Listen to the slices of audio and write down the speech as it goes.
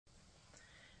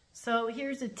So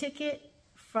here's a ticket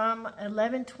from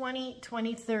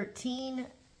 11/20/2013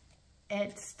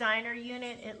 at Steiner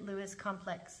Unit at Lewis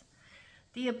Complex.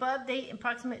 The above date and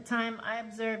approximate time, I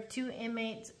observed 2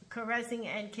 inmates caressing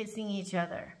and kissing each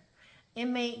other.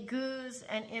 Inmate Goose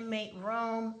and inmate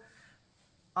Rome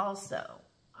also.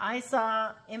 I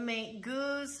saw inmate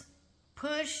Goose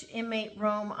push inmate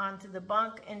Rome onto the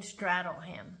bunk and straddle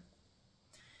him,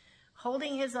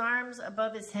 holding his arms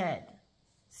above his head.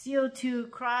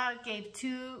 CO2 CRA gave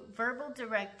 2 verbal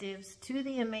directives to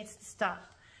the inmates to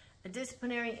stop. A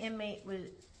disciplinary inmate was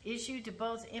issued to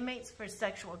both inmates for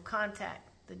sexual contact.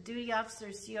 The duty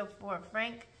officer, CO4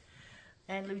 Frank,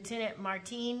 and Lieutenant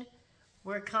Martin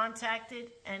were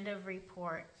contacted. End of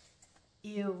report.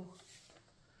 Ew.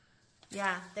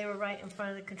 Yeah, they were right in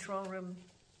front of the control room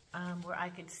where I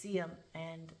could see them,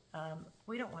 and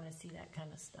we don't want to see that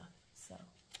kind of stuff. So,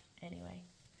 anyway,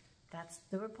 that's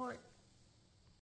the report.